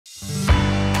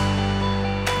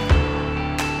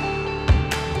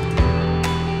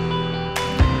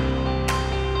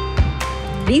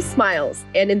These smiles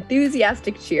and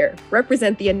enthusiastic cheer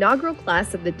represent the inaugural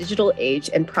class of the Digital Age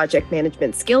and Project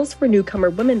Management Skills for Newcomer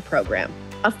Women program,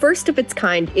 a first of its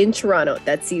kind in Toronto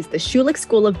that sees the Schulich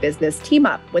School of Business team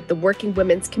up with the Working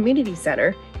Women's Community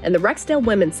Centre and the Rexdale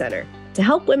Women's Centre to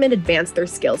help women advance their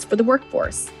skills for the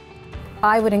workforce.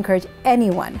 I would encourage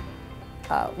anyone,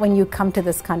 when you come to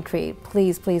this country,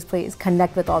 please, please, please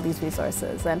connect with all these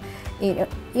resources. And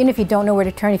even if you don't know where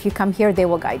to turn, if you come here, they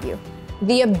will guide you.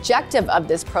 The objective of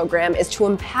this program is to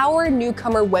empower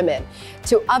newcomer women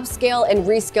to upscale and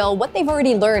reskill what they've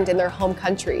already learned in their home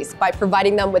countries by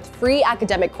providing them with free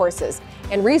academic courses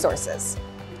and resources.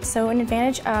 So an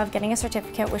advantage of getting a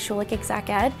certificate with Schulich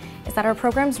ExecEd is that our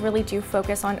programs really do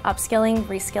focus on upskilling,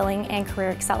 reskilling, and career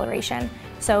acceleration.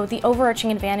 So the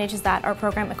overarching advantage is that our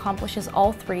program accomplishes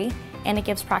all three, and it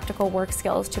gives practical work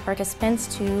skills to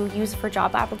participants to use for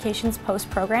job applications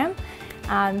post-program.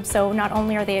 So not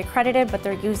only are they accredited, but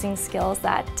they're using skills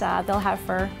that they'll have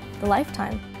for the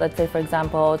lifetime. Let's say, for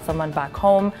example, someone back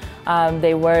home,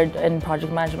 they were in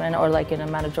project management or like in a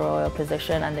managerial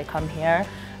position, and they come here,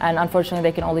 and unfortunately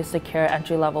they can only secure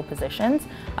entry-level positions.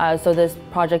 So this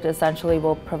project essentially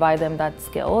will provide them that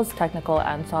skills, technical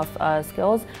and soft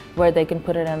skills, where they can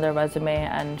put it in their resume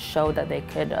and show that they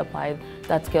could apply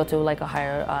that skill to like a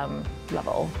higher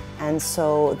level. And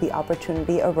so the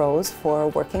opportunity arose for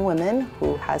Working Women,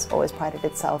 who has always prided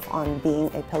itself on being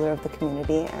a pillar of the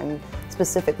community and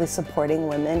specifically supporting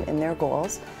women in their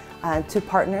goals, to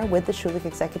partner with the Schulich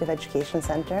Executive Education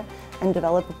Center and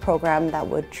develop a program that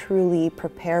would truly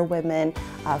prepare women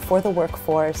for the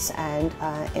workforce and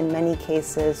in many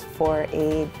cases for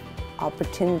an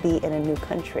opportunity in a new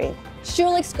country.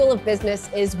 Schulich School of Business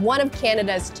is one of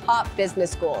Canada's top business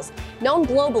schools, known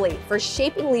globally for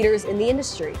shaping leaders in the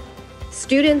industry.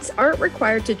 Students aren't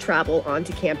required to travel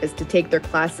onto campus to take their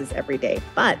classes every day,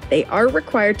 but they are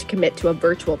required to commit to a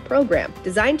virtual program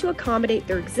designed to accommodate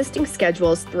their existing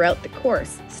schedules throughout the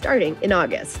course, starting in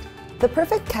August. The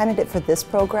perfect candidate for this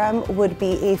program would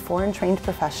be a foreign-trained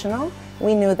professional.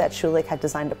 We knew that Schulich had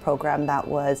designed a program that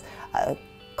was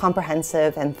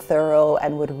comprehensive and thorough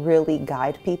and would really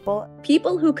guide people.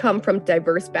 People who come from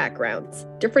diverse backgrounds,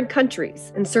 different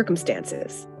countries, and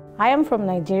circumstances. I am from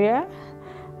Nigeria,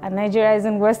 and Nigeria is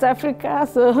in West Africa,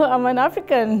 so I'm an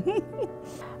African.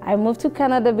 I moved to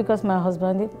Canada because my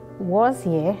husband was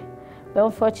here, but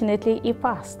unfortunately he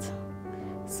passed.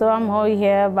 So I'm all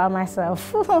here by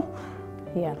myself.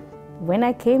 Yeah. When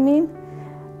I came in,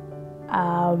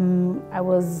 I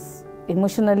was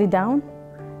emotionally down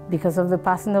because of the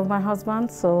passing of my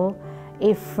husband, so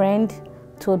a friend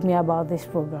told me about this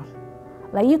program.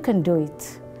 Like, you can do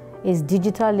it. It's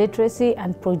digital literacy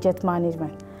and project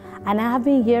management. And I have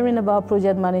been hearing about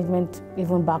project management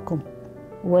even back home.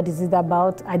 What is it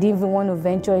about? I didn't even want to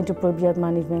venture into project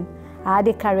management. I had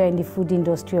a career in the food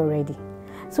industry already.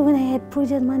 So when I had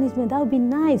project management, that would be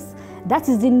nice. That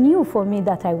is the new for me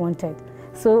that I wanted.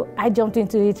 So I jumped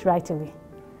into it right away.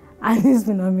 And it's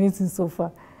been amazing so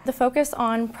far. The focus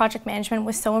on project management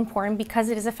was so important because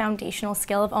it is a foundational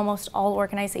skill of almost all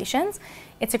organizations.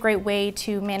 It's a great way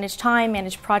to manage time,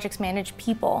 manage projects, manage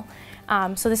people.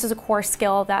 So this is a core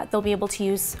skill that they'll be able to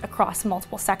use across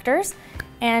multiple sectors.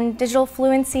 And digital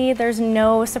fluency, there's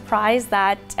no surprise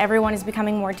that everyone is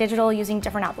becoming more digital, using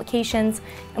different applications.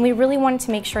 And we really wanted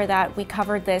to make sure that we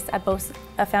covered this at both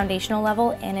a foundational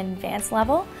level and an advanced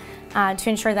level, to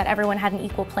ensure that everyone had an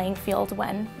equal playing field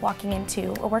when walking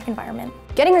into a work environment.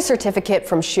 Getting a certificate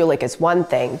from Schulich is one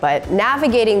thing, but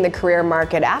navigating the career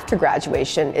market after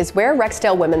graduation is where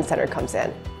Rexdale Women's Centre comes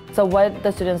in. So what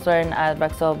the students learn at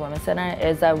Rexdale Women's Centre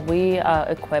is that we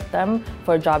equip them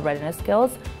for job readiness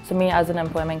skills. So me as an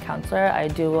employment counselor, I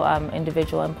do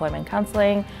individual employment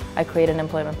counseling. I create an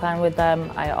employment plan with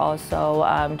them. I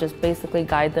also just basically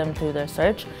guide them through their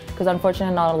search, because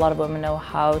unfortunately not a lot of women know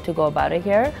how to go about it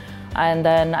here. And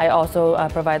then I also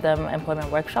provide them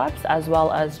employment workshops, as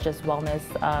well as just wellness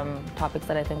topics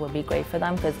that I think would be great for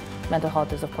them, because mental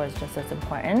health is of course just as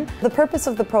important. The purpose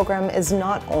of the program is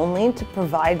not only to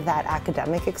provide that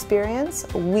academic experience,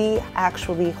 we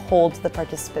actually hold the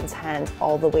participants' hand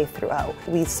all the way throughout.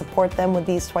 We support them with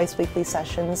these twice-weekly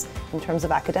sessions in terms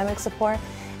of academic support,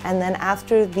 and then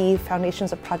after the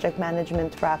Foundations of Project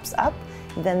Management wraps up,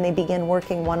 then they begin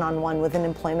working one-on-one with an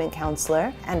employment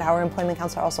counselor, and our employment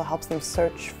counselor also helps them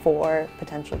search for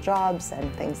potential jobs and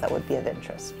things that would be of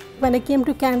interest. When I came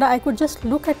to Canada, I could just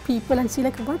look at people and see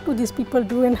like what do these people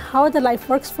do and how the life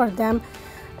works for them,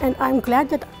 and I'm glad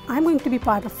that I'm going to be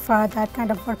part of that kind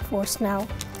of workforce now.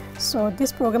 So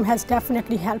this program has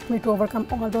definitely helped me to overcome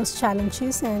all those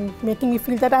challenges and making me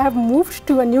feel that I have moved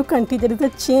to a new country. There is a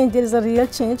change, there is a real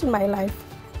change in my life.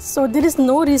 So there is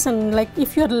no reason, like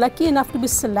if you're lucky enough to be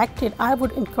selected, I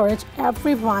would encourage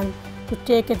everyone to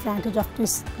take advantage of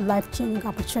this life-changing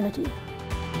opportunity.